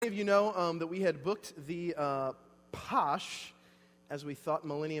of you know that we had booked the Posh, as we thought,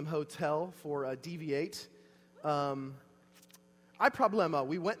 Millennium Hotel for Deviate. I problema,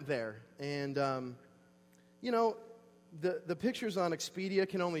 we went there, and the pictures on Expedia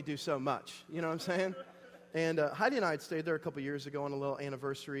can only do so much, you know what I'm saying? And Heidi and I had stayed there a couple years ago on a little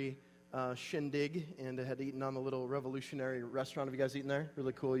anniversary shindig, and had eaten on the little revolutionary restaurant. Have you guys eaten there?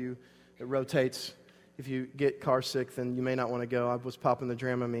 Really cool. It rotates. If you get car sick, then you may not want to go. I was popping the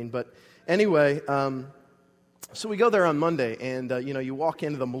Dramamine. But anyway, so we go there on Monday, and, you walk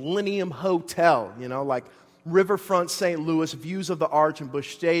into the Millennium Hotel, like riverfront St. Louis, views of the Arch and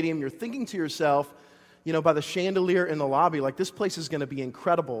Busch Stadium. You're thinking to yourself, by the chandelier in the lobby, like, this place is going to be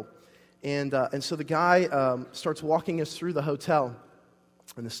incredible. And so the guy starts walking us through the hotel,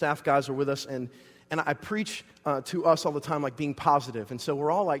 and the staff guys are with us, and I preach to us all the time, like, being positive. And so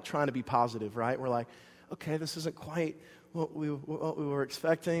we're all, like, trying to be positive, right? We're like, okay, this isn't quite what we were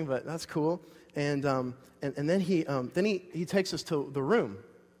expecting, but that's cool. And then he takes us to the room,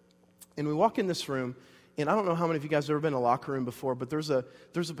 and we walk in this room, and I don't know how many of you guys have ever been in a locker room before, but there's a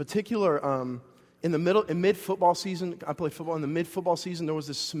particular in mid football season. I play football. In the mid football season, there was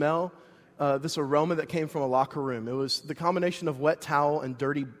this smell, this aroma that came from a locker room. It was the combination of wet towel and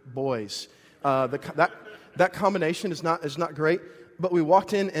dirty boys. That combination is not great. But we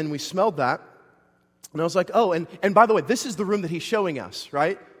walked in and we smelled that, and I was like, oh, and by the way, this is the room that he's showing us,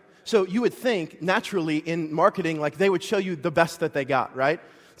 right? So you would think naturally in marketing, like, they would show you the best that they got, right?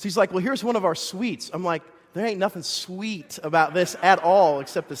 So he's like, well, here's one of our suites. I'm like, there ain't nothing sweet about this at all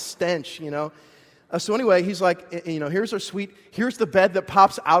except the stench, So anyway, he's like, here's our suite. Here's the bed that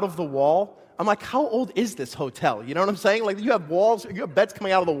pops out of the wall. I'm like, how old is this hotel? You know what I'm saying? Like, you have walls, you have beds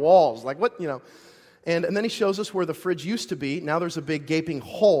coming out of the walls. Like, what, And then he shows us where the fridge used to be. Now there's a big gaping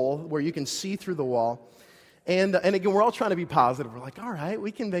hole where you can see through the wall. And again, we're all trying to be positive. We're like, all right,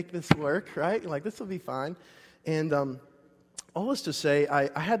 we can make this work, right? Like, this will be fine. And all this to say,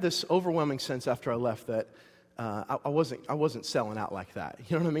 I had this overwhelming sense after I left that I wasn't selling out like that.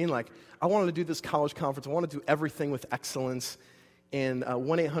 You know what I mean? Like, I wanted to do this college conference. I wanted to do everything with excellence. And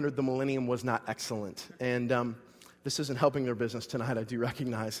 1-800-THE-MILLENNIUM was not excellent. And this isn't helping their business tonight, I do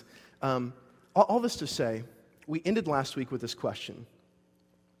recognize. All this to say, we ended last week with this question.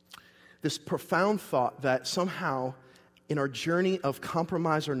 This profound thought that somehow in our journey of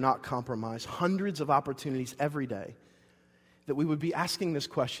compromise or not compromise, hundreds of opportunities every day, that we would be asking this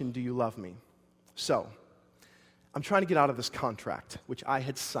question, do you love me? So, I'm trying to get out of this contract, which I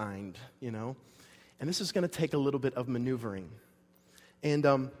had signed, and this is going to take a little bit of maneuvering. And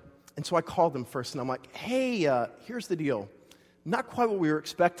so I called them first, and I'm like, hey, here's the deal. Not quite what we were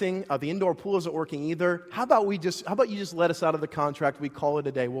expecting. The indoor pool isn't working either. How about you just let us out of the contract? We call it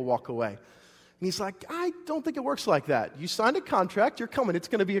a day. We'll walk away. And he's like, I don't think it works like that. You signed a contract. You're coming. It's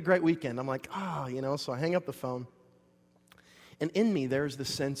going to be a great weekend. I'm like, so I hang up the phone. And in me, there's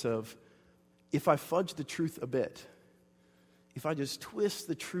this sense of, if I fudge the truth a bit, if I just twist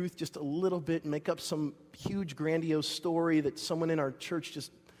the truth just a little bit and make up some huge grandiose story that someone in our church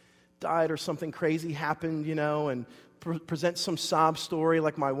just died or something crazy happened, and present some sob story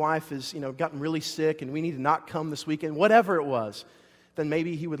like my wife has, gotten really sick and we need to not come this weekend, whatever it was, then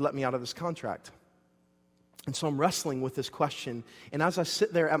maybe he would let me out of this contract. And so I'm wrestling with this question. And as I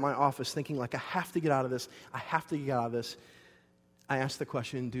sit there at my office thinking, like, I have to get out of this, I ask the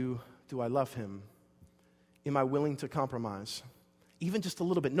question, do I love him? Am I willing to compromise? Even just a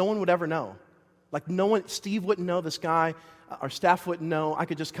little bit. No one would ever know. Like, Steve wouldn't know, this guy, our staff wouldn't know. I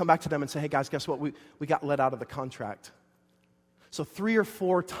could just come back to them and say, hey guys, guess what? We got let out of the contract. So 3 or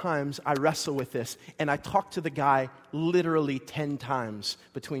 4 times I wrestle with this, and I talk to the guy literally 10 times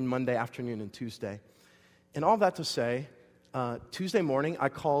between Monday afternoon and Tuesday. And all that to say, Tuesday morning I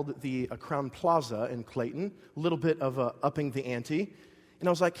called the Crown Plaza in Clayton, a little bit of upping the ante. And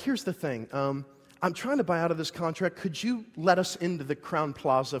I was like, here's the thing. I'm trying to buy out of this contract. Could you let us into the Crown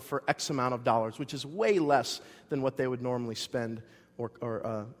Plaza for X amount of dollars, which is way less than what they would normally spend,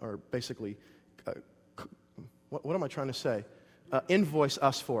 or basically, what am I trying to say? Invoice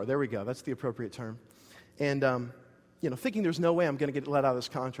us for. There we go. That's the appropriate term. And, thinking there's no way I'm going to get let out of this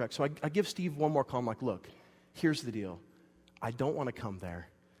contract. So I give Steve one more call. I'm like, look, here's the deal. I don't want to come there.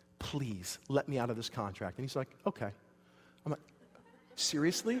 Please, let me out of this contract. And he's like, okay. I'm like,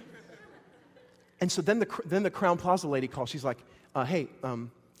 seriously? And so then the Crown Plaza lady calls. She's like, hey,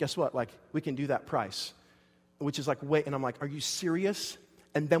 guess what? Like, we can do that price. Which is like, wait. And I'm like, are you serious?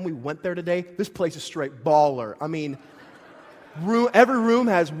 And then we went there today. This place is straight baller. I mean, every room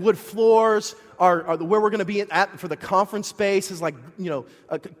has wood floors, where we're going to be at for the conference space is like,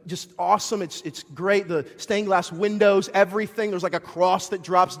 just awesome. It's great. The stained glass windows, everything. There's like a cross that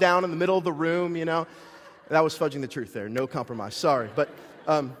drops down in the middle of the room, That was fudging the truth there. No compromise. Sorry. But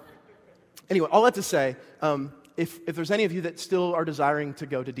anyway, all that to say, if there's any of you that still are desiring to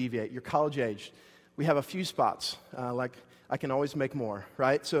go to Deviate, you're college aged, we have a few spots. Like I can always make more,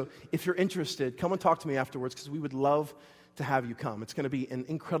 right? So if you're interested, come and talk to me afterwards because we would love to have you come. It's going to be an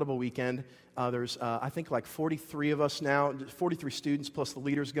incredible weekend. There's, I think, like 43 of us now, 43 students plus the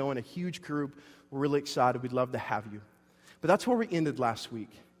leaders going, a huge group. We're really excited. We'd love to have you. But that's where we ended last week.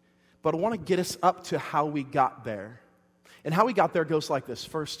 But I want to get us up to how we got there. And how we got there goes like this.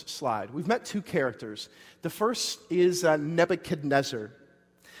 First slide. We've met two characters. The first is Nebuchadnezzar.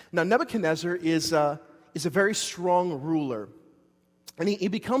 Now, Nebuchadnezzar is a very strong ruler. And he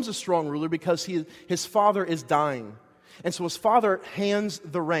becomes a strong ruler because his father is dying. And so his father hands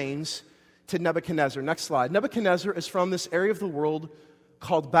the reins to Nebuchadnezzar. Next slide. Nebuchadnezzar is from this area of the world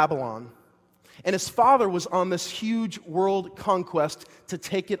called Babylon. And his father was on this huge world conquest to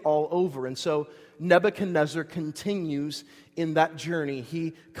take it all over. And so Nebuchadnezzar continues in that journey.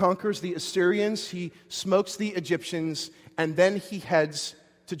 He conquers the Assyrians, he smokes the Egyptians, and then he heads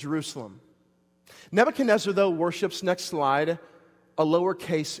to Jerusalem. Nebuchadnezzar, though, worships, next slide, a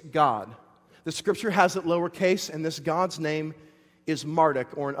lowercase god. The scripture has it lowercase, and this god's name is Marduk,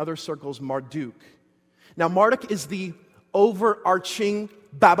 or in other circles, Marduk. Now, Marduk is the overarching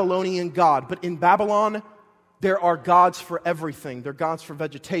Babylonian god, but in Babylon, there are gods for everything. There are gods for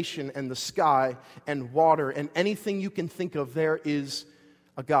vegetation and the sky and water, and anything you can think of, there is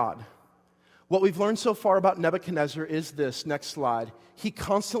a god. What we've learned so far about Nebuchadnezzar is this, next slide. He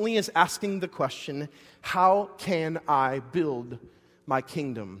constantly is asking the question, how can I build my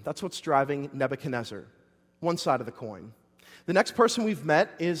kingdom? That's what's driving Nebuchadnezzar. One side of the coin. The next person we've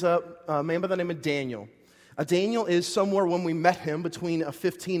met is a man by the name of Daniel. Daniel is somewhere when we met him between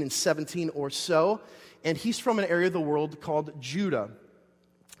 15 and 17 or so, and he's from an area of the world called Judah.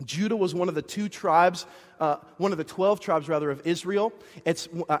 Judah was one of the 12 tribes of Israel. It's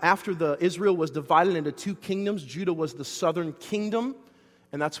after Israel was divided into two kingdoms. Judah was the southern kingdom,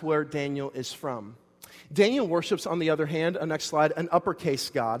 and that's where Daniel is from. Daniel worships, on the other hand, next slide, an uppercase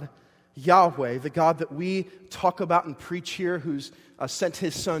God, Yahweh, the God that we talk about and preach here, who's sent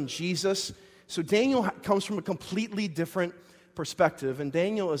his son Jesus. So Daniel comes from a completely different perspective, and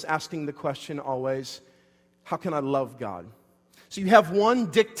Daniel is asking the question always, how can I love God? So you have one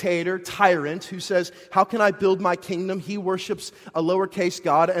dictator, tyrant, who says, how can I build my kingdom? He worships a lowercase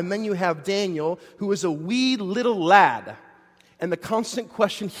God. And then you have Daniel, who is a wee little lad. And the constant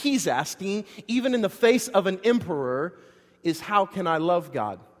question he's asking, even in the face of an emperor, is how can I love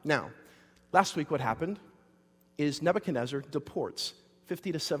God? Now, last week what happened is Nebuchadnezzar deports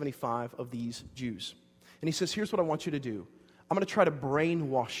 50 to 75 of these Jews. And he says, here's what I want you to do. I'm going to try to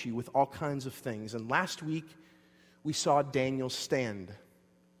brainwash you with all kinds of things. And last week, we saw Daniel stand.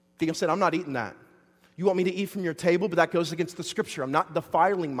 Daniel said, I'm not eating that. You want me to eat from your table, but that goes against the scripture. I'm not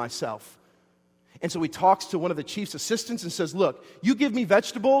defiling myself. And so he talks to one of the chief's assistants and says, look, you give me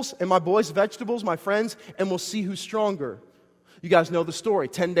vegetables and my boys vegetables, my friends, and we'll see who's stronger. You guys know the story.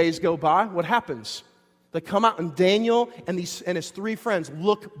 10 days go by. What happens? They come out, and Daniel and his three friends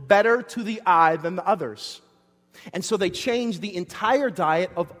look better to the eye than the others. And so they change the entire diet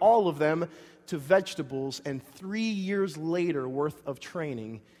of all of them to vegetables, and 3 years later worth of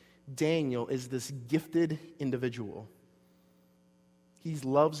training, Daniel is this gifted individual. He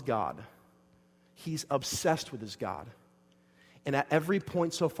loves God. He's obsessed with his God. And at every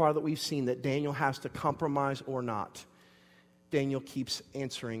point so far that we've seen that Daniel has to compromise or not, Daniel keeps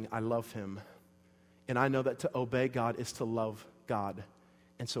answering, I love him. And I know that to obey God is to love God.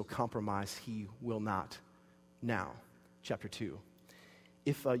 And so compromise he will not. Now, chapter 2.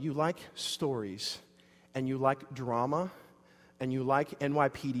 If you like stories and you like drama and you like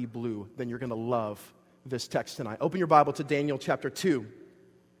NYPD Blue, then you're going to love this text tonight. Open your Bible to Daniel chapter 2.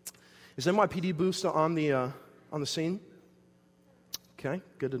 Is NYPD Blue still on the scene? Okay,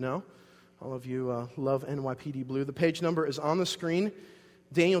 good to know. All of you love NYPD Blue. The page number is on the screen.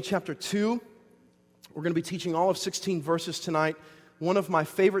 Daniel chapter 2. We're going to be teaching all of 16 verses tonight. One of my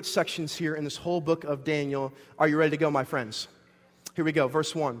favorite sections here in this whole book of Daniel. Are you ready to go, my friends? Here we go,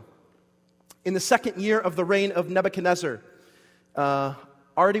 verse 1. In the second year of the reign of Nebuchadnezzar,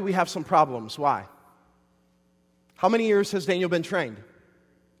 already we have some problems. Why? How many years has Daniel been trained?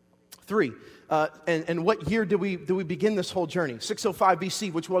 3. And what year do we begin this whole journey? 605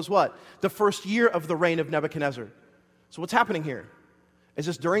 BC, which was what? The first year of the reign of Nebuchadnezzar. So what's happening here? Is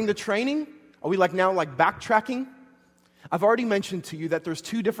this during the training? Are we now backtracking? I've already mentioned to you that there's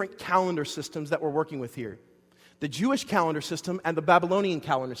two different calendar systems that we're working with here. The Jewish calendar system and the Babylonian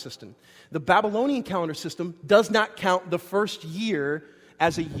calendar system. The Babylonian calendar system does not count the first year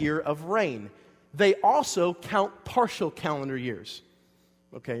as a year of rain. They also count partial calendar years.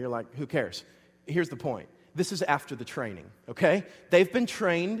 Okay, you're like, who cares? Here's the point. This is after the training, okay? They've been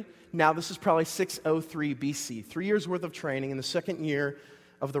trained. Now this is probably 603 BC. 3 years worth of training in the second year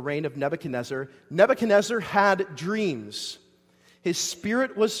of the reign of Nebuchadnezzar. Nebuchadnezzar had dreams. His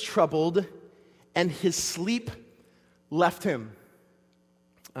spirit was troubled and his sleep left him.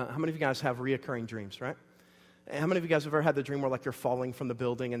 How many of you guys have reoccurring dreams, right? How many of you guys have ever had the dream where like you're falling from the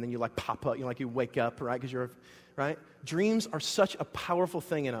building and then you like pop up, you wake up, right? Because you're, right? Dreams are such a powerful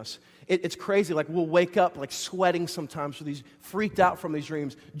thing in us. It's crazy. Like we'll wake up like sweating sometimes for these, freaked out from these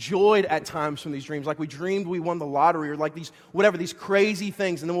dreams, joyed at times from these dreams. Like we dreamed we won the lottery or like these, whatever, these crazy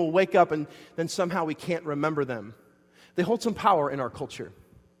things. And then we'll wake up and then somehow we can't remember them. They hold some power in our culture,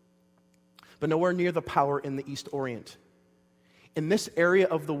 but nowhere near the power in the East Orient. In this area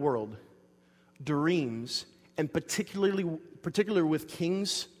of the world, dreams, and particularly with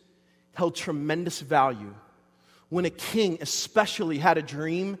kings, held tremendous value. When a king especially had a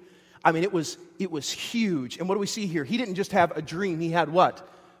dream, I mean, it was huge. And what do we see here? He didn't just have a dream. He had what?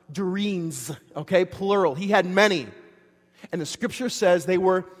 Dreams, okay, plural. He had many. And the scripture says they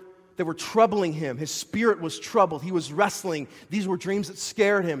were troubling him. His spirit was troubled. He was wrestling. These were dreams that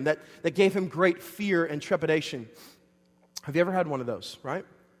scared him, that gave him great fear and trepidation. Have you ever had one of those, right?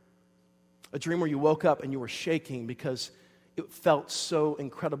 A dream where you woke up and you were shaking because it felt so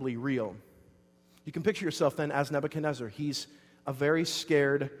incredibly real. You can picture yourself then as Nebuchadnezzar. He's a very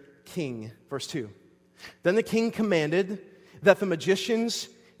scared king. Verse 2. Then the king commanded that the magicians,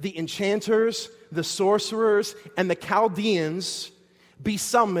 the enchanters, the sorcerers, and the Chaldeans be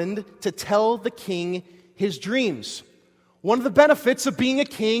summoned to tell the king his dreams. One of the benefits of being a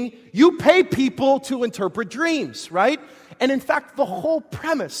king, you pay people to interpret dreams, right? And in fact, the whole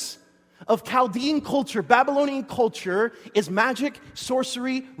premise of Chaldean culture, Babylonian culture, is magic,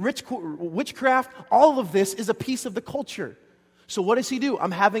 sorcery, witchcraft. All of this is a piece of the culture. So what does he do?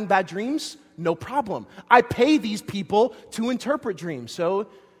 I'm having bad dreams? No problem. I pay these people to interpret dreams. So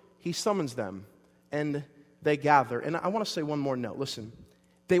he summons them, and they gather. And I want to say one more note. Listen,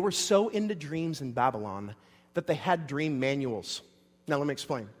 they were so into dreams in Babylon that they had dream manuals. Now let me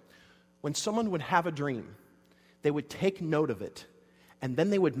explain. When someone would have a dream, they would take note of it, and then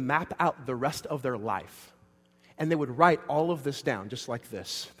they would map out the rest of their life. And they would write all of this down, just like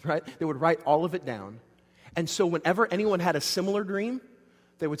this, right? They would write all of it down. And so whenever anyone had a similar dream,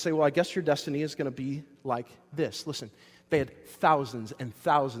 they would say, well, I guess your destiny is going to be like this. Listen, they had thousands and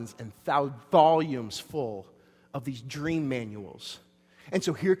thousands and volumes full of these dream manuals. And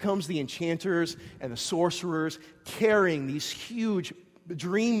so here comes the enchanters and the sorcerers carrying these huge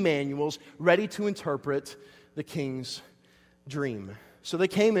dream manuals ready to interpret the king's dream. So they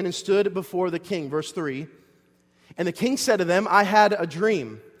came in and stood before the king. Verse 3. And the king said to them, I had a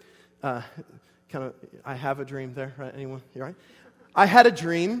dream. I have a dream there, right? Anyone? You right? I had a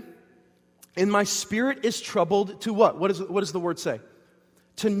dream, and my spirit is troubled to what? What does the word say?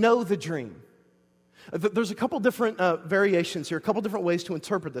 To know the dream. There's a couple different variations here, a couple different ways to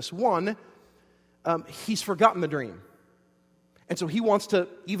interpret this. One, he's forgotten the dream. And so he wants to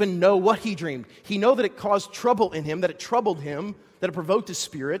even know what he dreamed. He knows that it caused trouble in him, that it troubled him, that it provoked his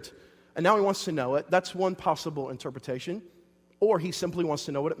spirit, and now he wants to know it. That's one possible interpretation. Or he simply wants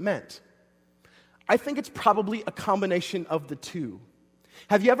to know what it meant. I think it's probably a combination of the two.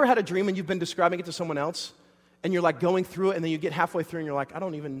 Have you ever had a dream and you've been describing it to someone else, and you're like going through it, and then you get halfway through and you're like, I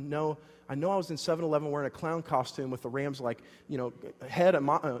don't even know. I know I was in 7-Eleven wearing a clown costume with the Rams, head,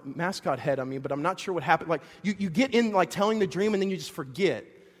 a mascot head on me, but I'm not sure what happened. Like, you get in, like, telling the dream, and then you just forget,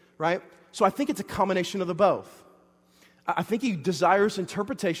 right? So I think it's a combination of the both. I think he desires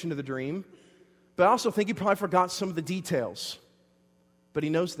interpretation of the dream, but I also think he probably forgot some of the details. But he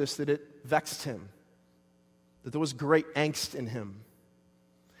knows this, that it vexed him, that there was great angst in him,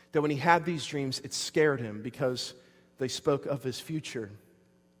 that when he had these dreams, it scared him because they spoke of his future.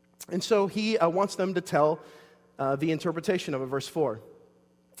 And so he wants them to tell the interpretation of it. Verse 4.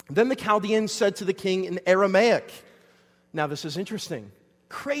 Then the Chaldeans said to the king in Aramaic. Now this is interesting.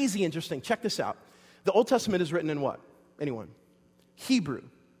 Crazy interesting. Check this out. The Old Testament is written in what? Anyone? Hebrew.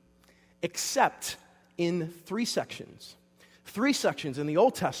 Except in 3 sections. 3 sections in the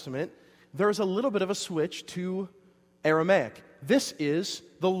Old Testament, there's a little bit of a switch to Aramaic. This is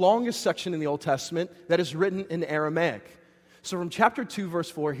the longest section in the Old Testament that is written in Aramaic. So from chapter 2,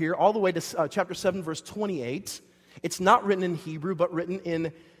 verse 4 here, all the way to chapter 7, verse 28, it's not written in Hebrew, but written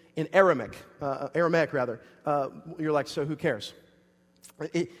in in Aramaic, you're like, so who cares?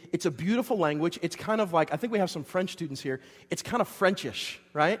 It's a beautiful language. It's kind of like, I think we have some French students here. It's kind of Frenchish,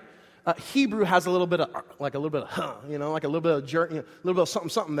 right? Hebrew has a little bit of, like a little bit of, like a little bit of a little bit of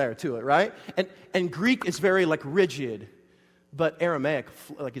something there to it, right? And Greek is very like rigid, but Aramaic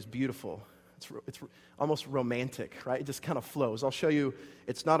like is beautiful. It's almost romantic, right? It just kind of flows. I'll show you,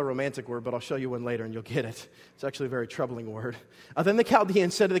 it's not a romantic word, but I'll show you one later and you'll get it. It's actually a very troubling word. Then the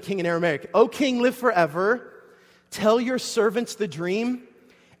Chaldean said to the king in Aramaic, O king, live forever. Tell your servants the dream,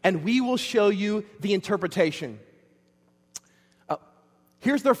 and we will show you the interpretation.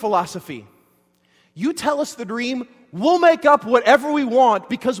 Here's their philosophy. You tell us the dream, we'll make up whatever we want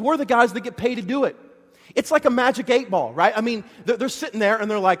because we're the guys that get paid to do it. It's like a magic 8-ball, right? I mean, they're sitting there and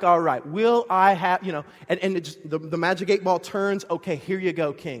they're like, all right, will I have, and the magic 8-ball turns, okay, here you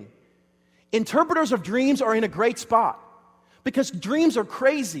go, king. Interpreters of dreams are in a great spot because dreams are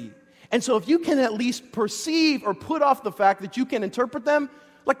crazy. And so if you can at least perceive or put off the fact that you can interpret them,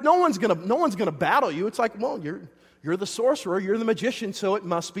 like no one's gonna battle you. It's like, well, you're the sorcerer, you're the magician, so it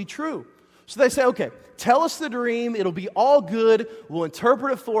must be true. So they say, okay, tell us the dream, it'll be all good, we'll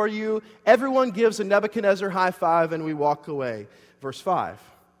interpret it for you. Everyone gives a Nebuchadnezzar high five and we walk away. Verse 5.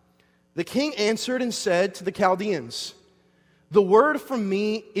 The king answered and said to the Chaldeans, the word from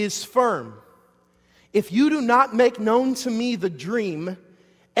me is firm. If you do not make known to me the dream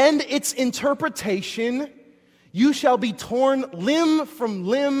and its interpretation, you shall be torn limb from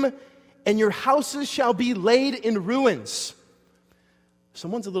limb, and your houses shall be laid in ruins.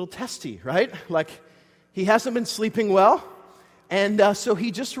 Someone's a little testy, right? Like, he hasn't been sleeping well, and so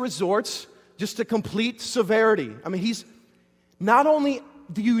he just resorts just to complete severity. I mean, he's not only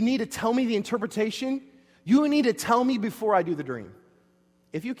do you need to tell me the interpretation, you need to tell me before I do the dream.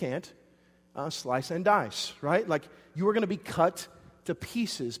 If you can't, slice and dice, right? Like, you are going to be cut to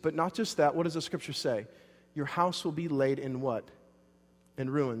pieces, but not just that. What does the scripture say? Your house will be laid in what? In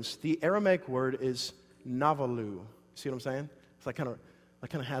ruins. The Aramaic word is navalu. See what I'm saying? It's like kind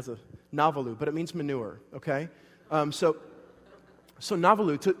of has a navalu, but it means manure, okay? So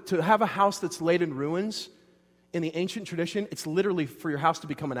navalu, to have a house that's laid in ruins, in the ancient tradition, it's literally for your house to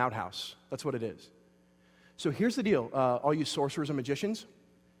become an outhouse. That's what it is. So here's the deal, all you sorcerers and magicians.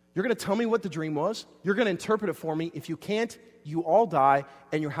 You're going to tell me what the dream was. You're going to interpret it for me. If you can't, you all die,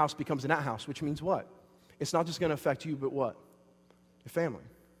 and your house becomes an outhouse, which means what? It's not just going to affect you, but what? Your family.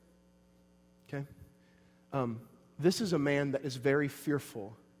 Okay? This is a man that is very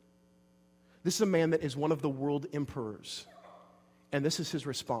fearful. This is a man that is one of the world emperors. And this is his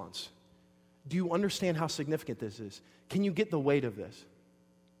response. Do you understand how significant this is? Can you get the weight of this?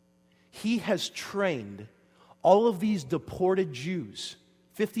 He has trained all of these deported Jews,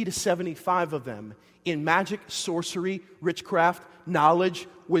 50 to 75 of them, in magic, sorcery, witchcraft, knowledge,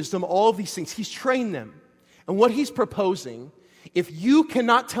 wisdom, all of these things. He's trained them. And what he's proposing, if you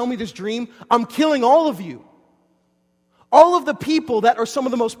cannot tell me this dream, I'm killing all of you. All of the people that are some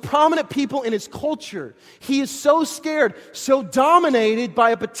of the most prominent people in his culture. He is so scared, so dominated by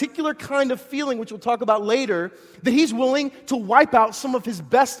a particular kind of feeling, which we'll talk about later, that he's willing to wipe out some of his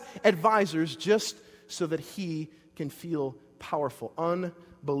best advisors just so that he can feel powerful.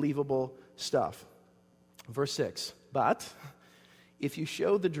 Unbelievable stuff. Verse 6, but if you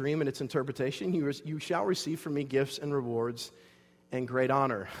show the dream and its interpretation, you shall receive from me gifts and rewards and great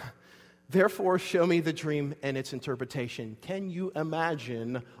honor. Therefore, show me the dream and its interpretation. Can you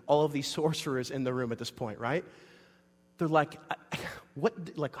imagine all of these sorcerers in the room at this point, right? They're like,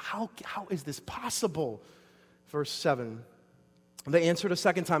 what? Like, how is this possible? Verse 7, they answered a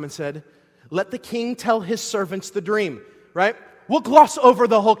second time and said, let the king tell his servants the dream, right? We'll gloss over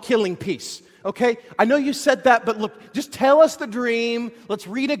the whole killing piece, okay? I know you said that, but look, just tell us the dream. Let's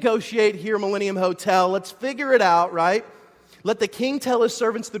renegotiate here, Millennium Hotel. Let's figure it out, right? Let the king tell his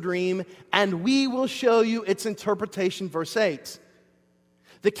servants the dream, and we will show you its interpretation. Verse 8.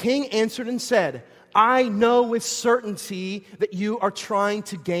 The king answered and said, I know with certainty that you are trying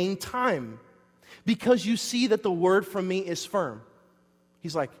to gain time, because you see that the word from me is firm.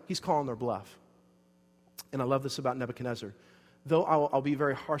 He's calling their bluff. And I love this about Nebuchadnezzar. Though I'll be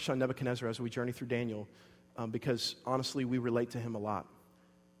very harsh on Nebuchadnezzar as we journey through Daniel, because honestly, we relate to him a lot.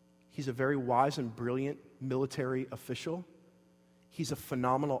 He's a very wise and brilliant military official. He's a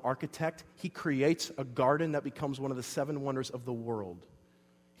phenomenal architect. He creates a garden that becomes one of the 7 wonders of the world.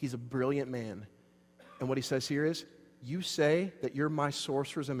 He's a brilliant man. And what he says here is, you say that you're my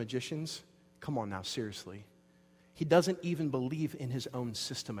sorcerers and magicians? Come on now, seriously. He doesn't even believe in his own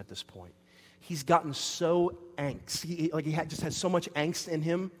system at this point. He's gotten so angst. Just has so much angst in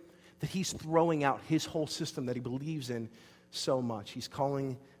him that he's throwing out his whole system that he believes in so much. He's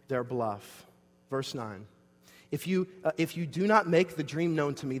calling their bluff. Verse 9. If you do not make the dream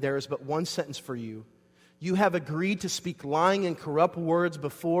known to me, there is but one sentence for you. You have agreed to speak lying and corrupt words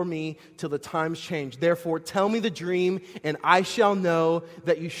before me till the times change. Therefore, tell me the dream, and I shall know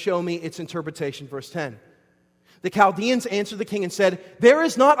that you show me its interpretation. Verse 10. The Chaldeans answered the king and said, there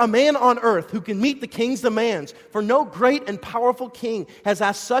is not a man on earth who can meet the king's demands, for no great and powerful king has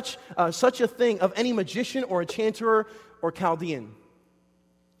asked such a thing of any magician or enchanter or Chaldean.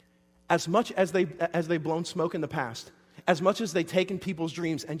 As much as they've blown smoke in the past, as much as they've taken people's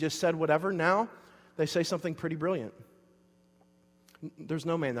dreams and just said whatever, now they say something pretty brilliant. There's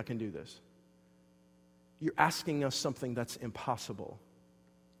no man that can do this. You're asking us something that's impossible.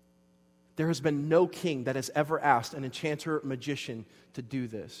 There has been no king that has ever asked an enchanter or magician to do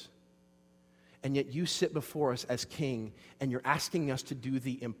this. And yet you sit before us as king and you're asking us to do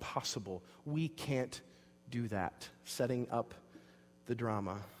the impossible. We can't do that. Setting up the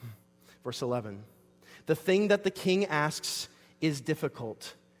drama. Verse 11. The thing that the king asks is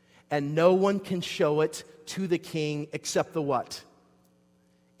difficult, and no one can show it to the king except the what?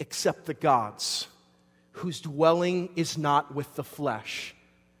 Except the gods, whose dwelling is not with the flesh.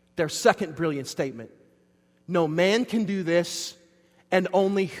 Their second brilliant statement. No man can do this, and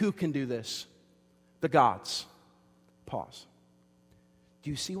only who can do this? The gods. Pause. Do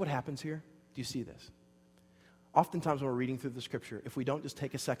you see what happens here? Do you see this? Oftentimes when we're reading through the scripture, if we don't just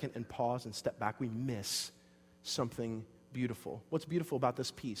take a second and pause and step back, we miss something beautiful. What's beautiful about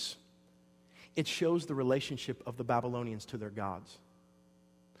this piece? It shows the relationship of the Babylonians to their gods.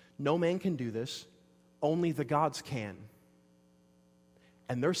 No man can do this, only the gods can.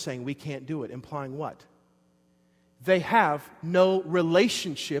 And they're saying we can't do it, implying what? They have no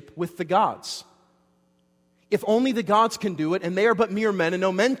relationship with the gods. If only the gods can do it, and they are but mere men, and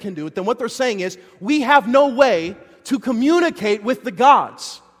no men can do it, then what they're saying is, we have no way to communicate with the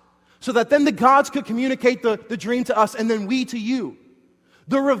gods, so that then the gods could communicate the dream to us, and then we to you.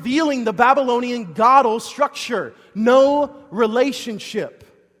 They're revealing the Babylonian godal structure. No relationship.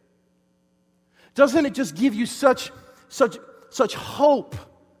 Doesn't it just give you such hope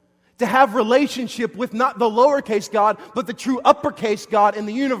to have relationship with not the lowercase God, but the true uppercase God in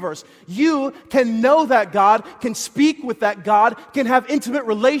the universe? You can know that God, can speak with that God, can have intimate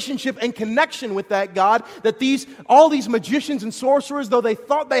relationship and connection with that God, that all these magicians and sorcerers, though they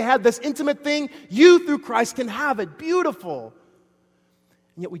thought they had this intimate thing, you through Christ can have it. Beautiful.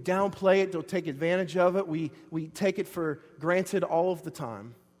 And yet we downplay it, don't take advantage of it, we take it for granted all of the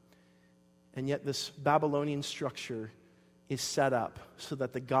time. And yet this Babylonian structure is set up so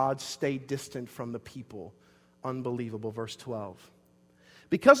that the gods stay distant from the people. Unbelievable. Verse 12.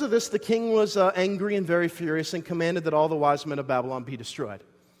 Because of this, the king was angry and very furious and commanded that all the wise men of Babylon be destroyed.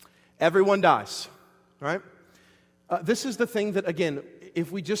 Everyone dies, right? This is the thing that, again, if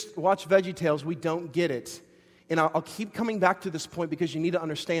we just watch VeggieTales, we don't get it. And I'll keep coming back to this point because you need to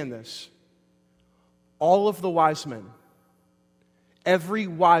understand this. All of the wise men, every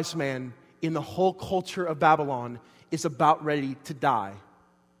wise man in the whole culture of Babylon is about ready to die.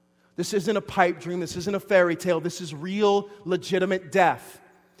 This isn't a pipe dream. This isn't a fairy tale. This is real, legitimate death.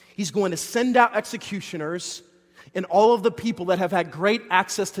 He's going to send out executioners, and all of the people that have had great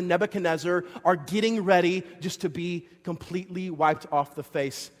access to Nebuchadnezzar are getting ready just to be completely wiped off the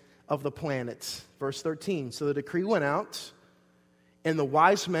face of the planet. Verse 13, so the decree went out, and the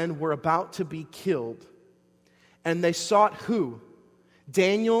wise men were about to be killed. And they sought who?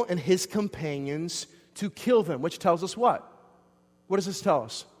 Daniel and his companions to kill them, which tells us what? What does this tell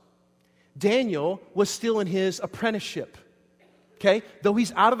us? Daniel was still in his apprenticeship. Okay? Though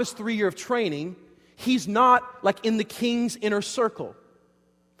he's out of his 3 year of training, he's not like in the king's inner circle.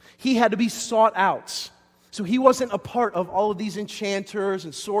 He had to be sought out. So he wasn't a part of all of these enchanters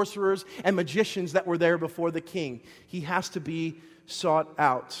and sorcerers and magicians that were there before the king. He has to be sought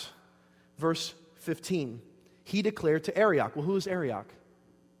out. Verse 15. He declared to Arioch. Well, who is Arioch?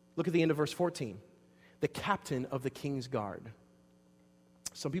 Look at the end of verse 14. The captain of the king's guard.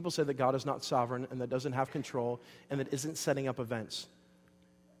 Some people say that God is not sovereign and that doesn't have control and that isn't setting up events.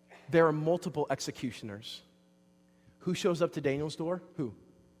 There are multiple executioners. Who shows up to Daniel's door? Who?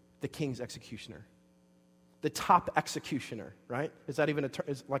 The king's executioner. The top executioner, right? Is that even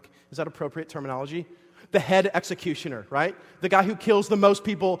is that appropriate terminology? The head executioner, right? The guy who kills the most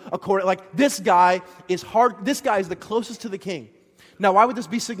people this guy is hard. This guy is the closest to the king. Now, why would this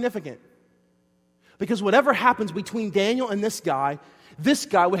be significant? Because whatever happens between Daniel and this guy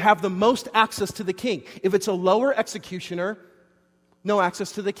would have the most access to the king. If it's a lower executioner, no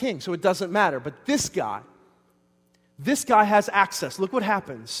access to the king, so it doesn't matter. But this guy has access. Look what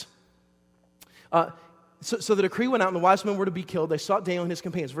happens. So the decree went out and the wise men were to be killed. They sought Daniel and his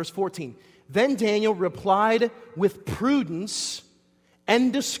companions. Verse 14. Then Daniel replied with prudence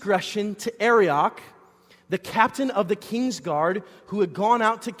and discretion to Arioch, the captain of the king's guard, who had gone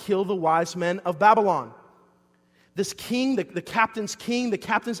out to kill the wise men of Babylon. This king, the captain's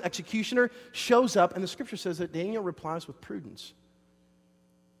executioner, shows up, and the scripture says that Daniel replies with prudence.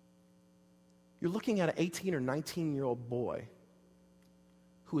 You're looking at an 18 or 19-year-old boy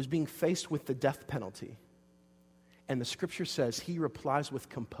who is being faced with the death penalty. And the scripture says he replies with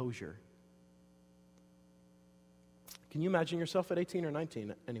composure. Can you imagine yourself at 18 or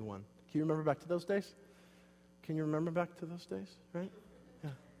 19, anyone? Can you remember back to those days? Can you remember back to those days, right?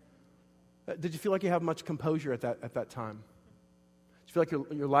 Yeah. Did you feel like you had much composure at that time? Did you feel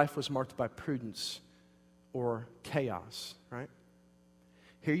like your life was marked by prudence or chaos, right?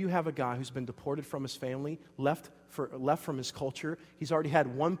 Here you have a guy who's been deported from his family, left from his culture. He's already had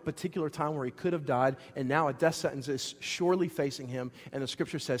one particular time where he could have died, and now a death sentence is surely facing him, and the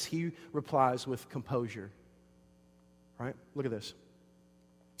scripture says he replies with composure. Right? Look at this.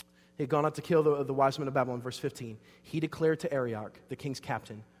 He had gone out to kill the wise men of Babylon, verse 15. He declared to Arioch, the king's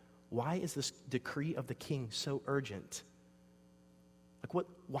captain, why is this decree of the king so urgent? Like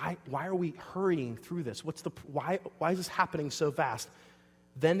why are we hurrying through this? Why is this happening so fast?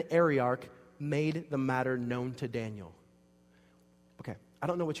 Then Arioch made the matter known to Daniel. Okay, I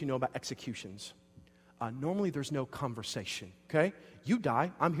don't know what you know about executions. Normally there's no conversation, okay? You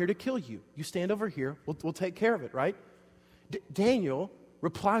die, I'm here to kill you. You stand over here, we'll take care of it, right? Daniel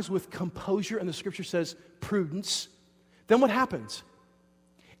replies with composure, and the scripture says prudence. Then what happens?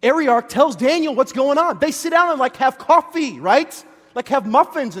 Arioch tells Daniel what's going on. They sit down and have coffee, right? Like have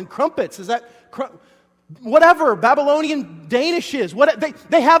muffins and crumpets. Is that whatever Babylonian Danish is?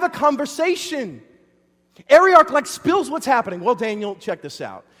 They have a conversation. Arioch spills what's happening. Well, Daniel, check this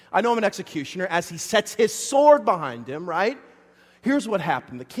out. I know I'm an executioner, as he sets his sword behind him, right? Here's what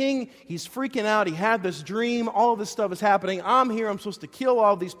happened. The king, he's freaking out. He had this dream. All of this stuff is happening. I'm here. I'm supposed to kill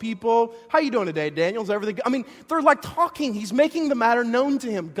all these people. How you doing today, Daniel? Is everything? I mean, they're talking. He's making the matter known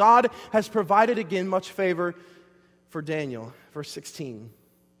to him. God has provided again much favor for Daniel. Verse 16.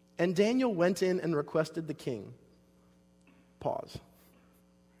 And Daniel went in and requested the king. Pause.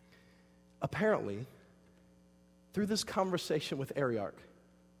 Apparently, through this conversation with Arioch,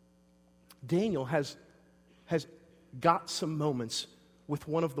 Daniel has got some moments with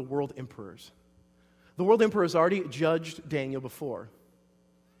one of the world emperors. The world emperor has already judged Daniel before,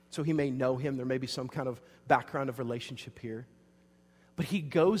 so he may know him. There may be some kind of background of relationship here. But he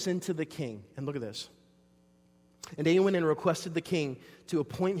goes into the king, and look at this. And Daniel went and requested the king to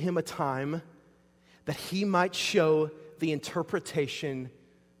appoint him a time that he might show the interpretation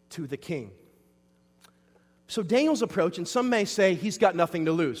to the king. So Daniel's approach, and some may say he's got nothing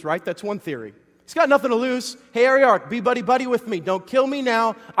to lose, right? That's one theory. He's got nothing to lose. Hey, Arioch, be buddy-buddy with me. Don't kill me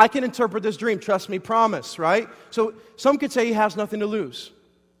now. I can interpret this dream. Trust me, promise, right? So some could say he has nothing to lose.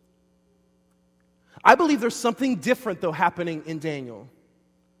 I believe there's something different, though, happening in Daniel.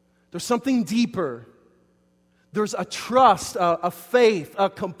 There's something deeper. There's a trust, a faith, a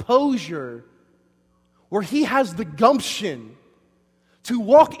composure, where he has the gumption to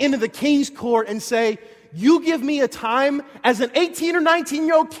walk into the king's court and say, you give me a time as an 18 or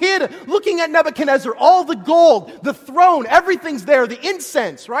 19-year-old kid looking at Nebuchadnezzar, all the gold, the throne, everything's there, the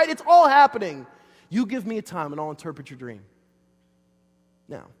incense, right? It's all happening. You give me a time and I'll interpret your dream.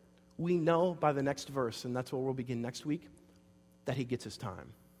 Now, we know by the next verse, and that's where we'll begin next week, that he gets his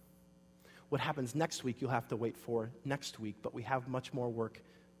time. What happens next week, you'll have to wait for next week, but we have much more work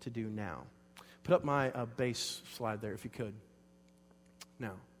to do now. Put up my base slide there if you could.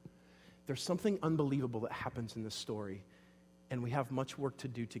 Now, there's something unbelievable that happens in this story, and we have much work to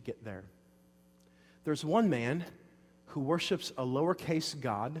do to get there. There's one man who worships a lowercase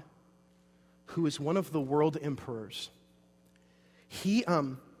god who is one of the world emperors. He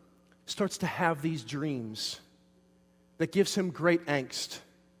starts to have these dreams that gives him great angst.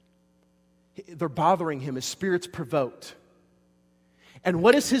 They're bothering him. His spirit's provoked. And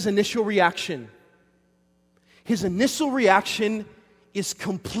what is his initial reaction? His initial reaction is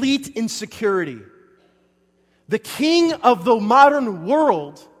complete insecurity. The king of the modern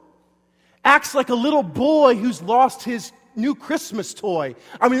world acts like a little boy who's lost his new Christmas toy.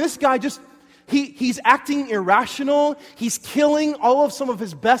 I mean, this guy he's acting irrational. He's killing all of some of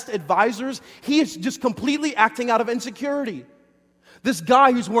his best advisors. He is just completely acting out of insecurity. This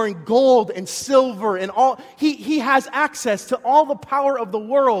guy who's wearing gold and silver and all, he has access to all the power of the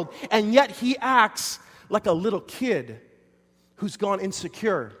world, and yet he acts like a little kid who's gone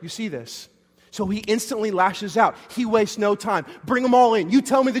insecure. You see this? So he instantly lashes out. He wastes no time. Bring them all in. You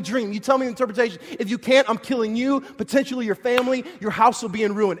tell me the dream. You tell me the interpretation. If you can't, I'm killing you, potentially your family. Your house will be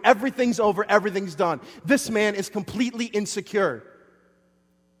in ruin. Everything's over. Everything's done. This man is completely insecure.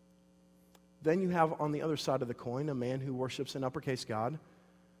 Then you have on the other side of the coin a man who worships an uppercase God,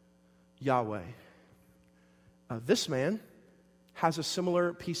 Yahweh. This man has a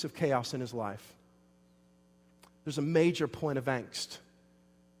similar piece of chaos in his life. There's a major point of angst.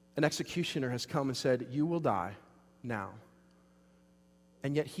 An executioner has come and said, you will die now.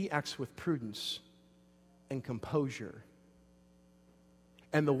 And yet he acts with prudence and composure.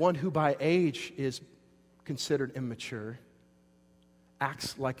 And the one who by age is considered immature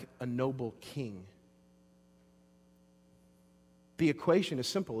acts like a noble king. The equation is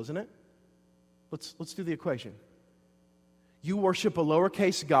simple, isn't it? Let's do the equation. You worship a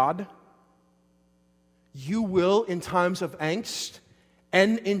lowercase God. You will, in times of angst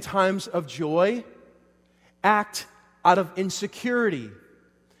and in times of joy, act out of insecurity.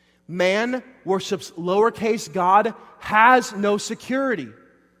 Man worships lowercase God, has no security.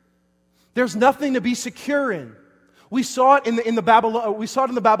 There's nothing to be secure in. We saw it in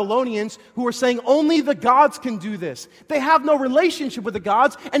the Babylonians who were saying only the gods can do this. They have no relationship with the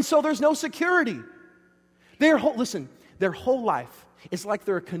gods, and so there's no security. Their whole life is like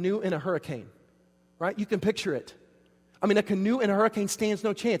they're a canoe in a hurricane, right? You can picture it. I mean, a canoe in a hurricane stands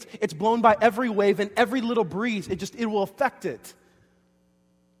no chance. It's blown by every wave and every little breeze. It will affect it.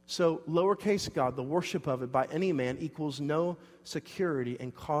 So, lowercase God, the worship of it by any man equals no security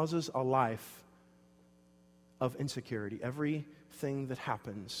and causes a life of insecurity. Everything that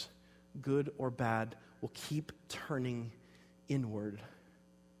happens, good or bad, will keep turning inward,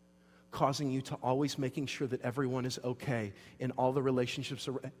 causing you to always making sure that everyone is okay in all the relationships.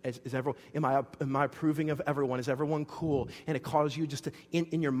 Am I approving of everyone? Is everyone cool? And it causes you just to,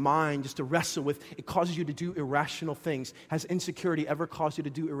 in your mind, just to wrestle with, it causes you to do irrational things. Has insecurity ever caused you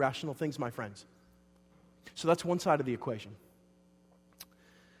to do irrational things, my friends? So that's one side of the equation.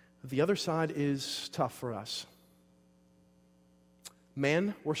 The other side is tough for us.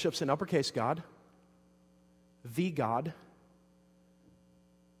 Man worships an uppercase God, the God,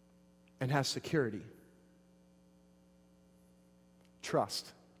 and has security,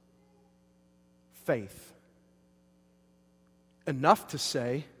 trust, faith. Enough to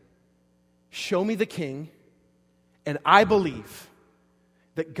say, show me the king, and I believe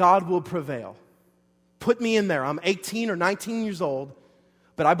that God will prevail. Put me in there. I'm 18 or 19 years old,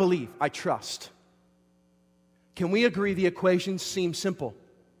 but I believe, I trust. Can we agree the equations seem simple?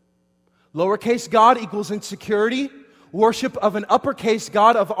 Lowercase God equals insecurity. Worship of an uppercase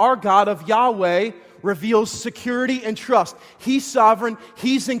God, of our God, of Yahweh, reveals security and trust. He's sovereign.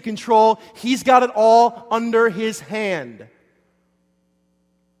 He's in control. He's got it all under His hand.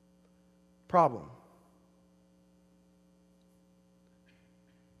 Problem.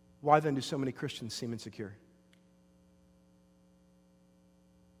 Why then do so many Christians seem insecure?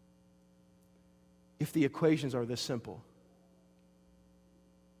 If the equations are this simple,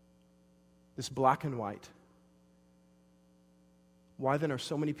 this black and white, why then are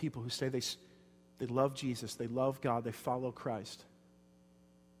so many people who say they love Jesus, they love God, they follow Christ?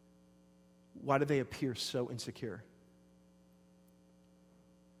 Why do they appear so insecure?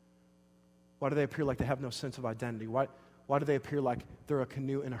 Why do they appear like they have no sense of identity? Why do they appear like they're a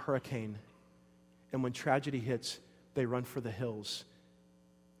canoe in a hurricane, and when tragedy hits, they run for the hills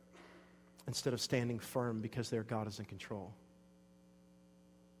instead of standing firm because their God is in control?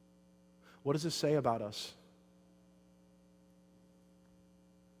 What does this say about us?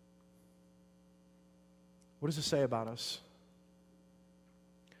 What does it say about us?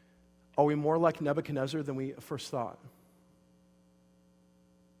 Are we more like Nebuchadnezzar than we first thought?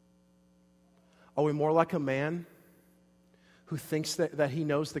 Are we more like a man who thinks that he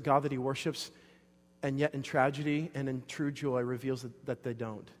knows the God that he worships, and yet in tragedy and in true joy reveals that they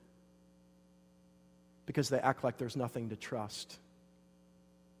don't? Because they act like there's nothing to trust.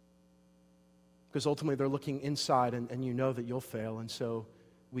 Because ultimately they're looking inside and you know that you'll fail, and so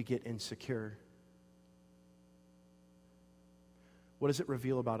we get insecure. What does it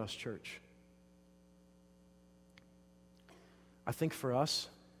reveal about us, church? I think for us,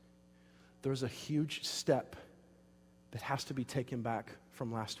 there's a huge step that has to be taken back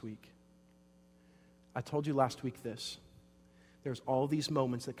from last week. I told you last week this. There's all these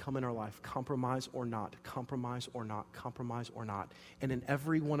moments that come in our life, compromise or not, compromise or not, compromise or not. And in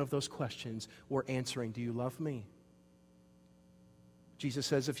every one of those questions, we're answering, do you love me? Jesus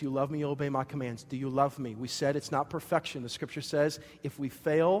says, if you love me, you'll obey my commands. Do you love me? We said it's not perfection. The scripture says if we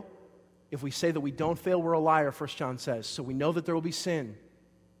fail, if we say that we don't fail, we're a liar, 1 John says. So we know that there will be sin.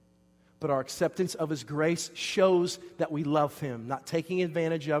 but our acceptance of His grace shows that we love Him, not taking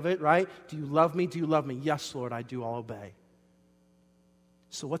advantage of it, right? Do you love me? Do you love me? Yes, Lord, I do. I'll obey.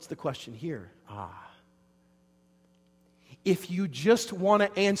 So what's the question here? If you just want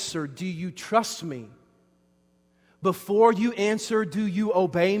to answer, do you trust me? Before you answer, do you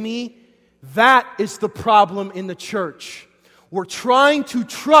obey me? That is the problem in the church. We're trying to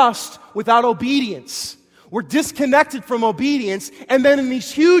trust without obedience. We're disconnected from obedience, and then in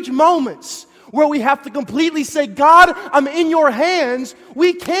these huge moments where we have to completely say, God, I'm in your hands,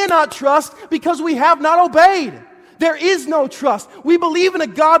 we cannot trust because we have not obeyed. There is no trust. We believe in a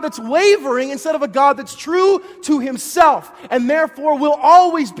God that's wavering instead of a God that's true to Himself, and therefore will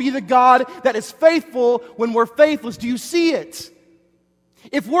always be the God that is faithful when we're faithless. Do you see it?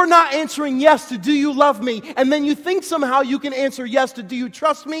 If we're not answering yes to do you love me, and then you think somehow you can answer yes to do you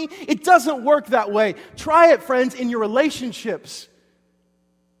trust me, it doesn't work that way. Try it, friends, in your relationships.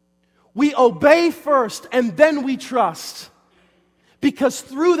 We obey first, and then we trust. Because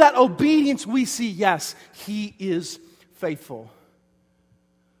through that obedience, we see, yes, He is faithful.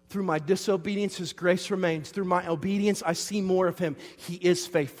 Through my disobedience, His grace remains. Through my obedience, I see more of Him. He is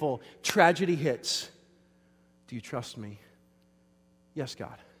faithful. Tragedy hits. Do you trust me? Yes,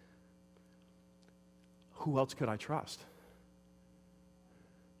 God. Who else could I trust?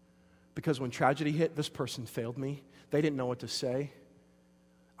 Because when tragedy hit, this person failed me. They didn't know what to say.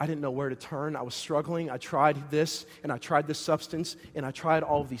 I didn't know where to turn. I was struggling. I tried this, and I tried this substance, and I tried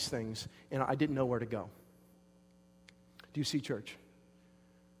all of these things, and I didn't know where to go. Do you see, church?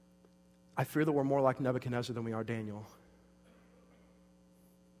 I fear that we're more like Nebuchadnezzar than we are Daniel.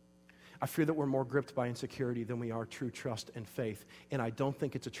 I fear that we're more gripped by insecurity than we are true trust and faith. And I don't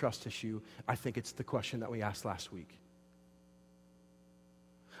think it's a trust issue. I think it's the question that we asked last week.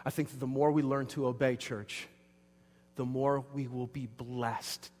 I think that the more we learn to obey, church, the more we will be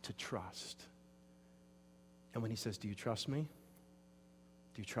blessed to trust. And when He says, do you trust me?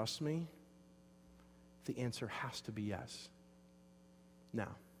 Do you trust me? The answer has to be yes.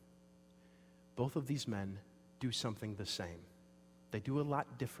 Now, both of these men do something the same. They do a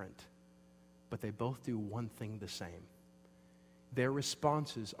lot different, but they both do one thing the same. Their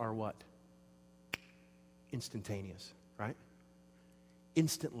responses are what? Instantaneous, right?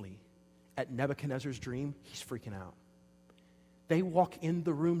 Instantly, at Nebuchadnezzar's dream, he's freaking out. They walk in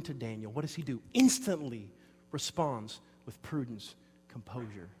the room to Daniel. What does he do? Instantly responds with prudence,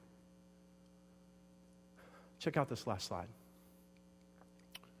 composure. Check out this last slide.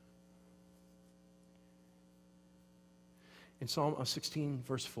 In Psalm 16,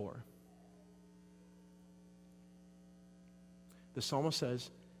 verse 4, the psalmist says,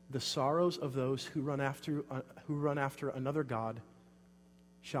 "The sorrows of those who run after another god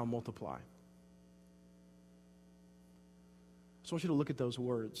shall multiply." I just want you to look at those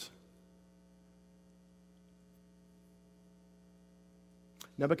words.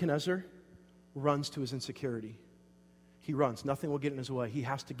 Nebuchadnezzar runs to his insecurity. He runs. Nothing will get in his way. He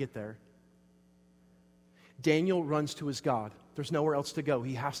has to get there. Daniel runs to his God. There's nowhere else to go.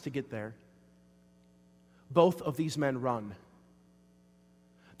 He has to get there. Both of these men run.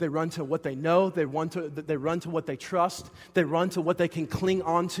 They run to what they know. They run to what they trust. They run to what they can cling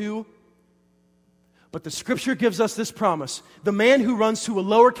on to. But the Scripture gives us this promise. The man who runs to a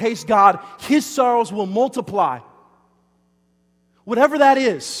lowercase God, his sorrows will multiply. Whatever that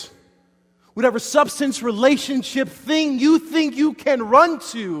is, whatever substance, relationship, thing you think you can run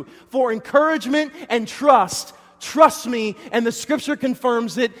to for encouragement and trust, trust me, and the Scripture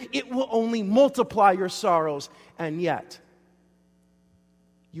confirms it will only multiply your sorrows. And yet,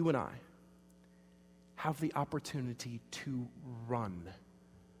 you and I have the opportunity to run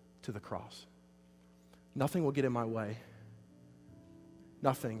to the cross. Nothing will get in my way.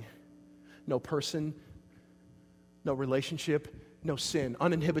 Nothing. No person, no relationship, no sin.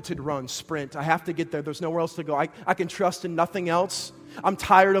 Uninhibited run, sprint. I have to get there. There's nowhere else to go. I can trust in nothing else. I'm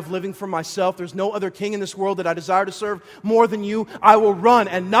tired of living for myself. There's no other king in this world that I desire to serve more than you. I will run,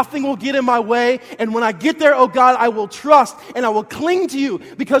 and nothing will get in my way. And when I get there, oh God, I will trust, and I will cling to you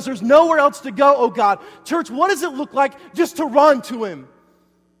because there's nowhere else to go, oh God. Church, what does it look like just to run to Him?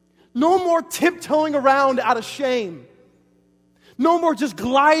 No more tiptoeing around out of shame. No more just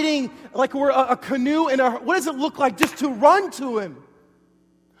gliding like we're a canoe in a... What does it look like just to run to Him?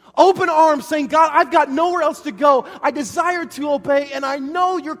 Open arms saying, God, I've got nowhere else to go. I desire to obey, and I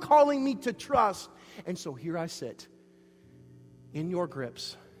know you're calling me to trust. And so here I sit in your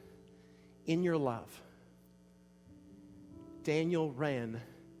grips, in your love. Daniel ran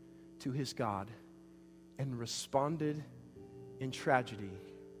to his God and responded in tragedy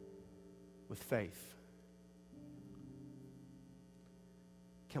with faith.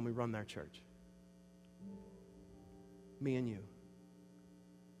 Can we run there, church? Me and you.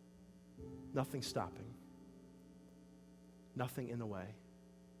 Nothing stopping. Nothing in the way.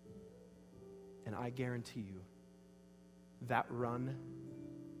 And I guarantee you, that run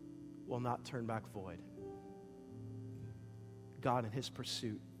will not turn back void. God, in His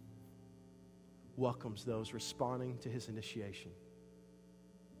pursuit, welcomes those responding to His initiation.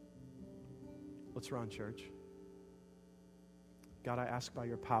 Let's run, church. God, I ask by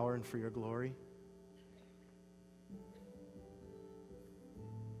your power and for your glory,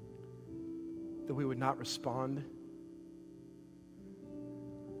 that we would not respond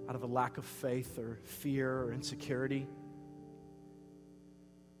out of a lack of faith or fear or insecurity.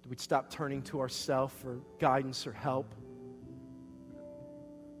 That we'd stop turning to ourselves for guidance or help.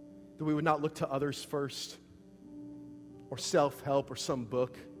 That we would not look to others first, or self-help or some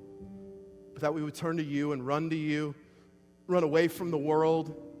book, but that we would turn to you and run to you, run away from the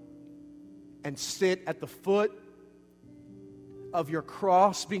world, and sit at the foot of your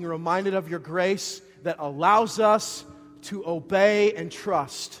cross, being reminded of your grace that allows us to obey and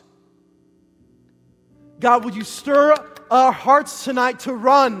trust. God, would you stir our hearts tonight to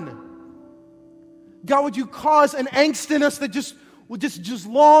run? God, would you cause an angst in us that just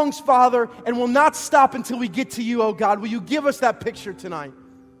longs, Father, and will not stop until we get to you, oh God. Will you give us that picture tonight?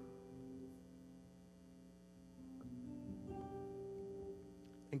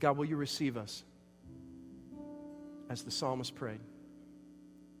 And God, will you receive us as the psalmist prayed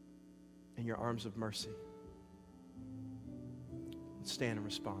in your arms of mercy? Stand and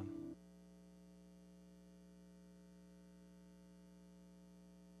respond.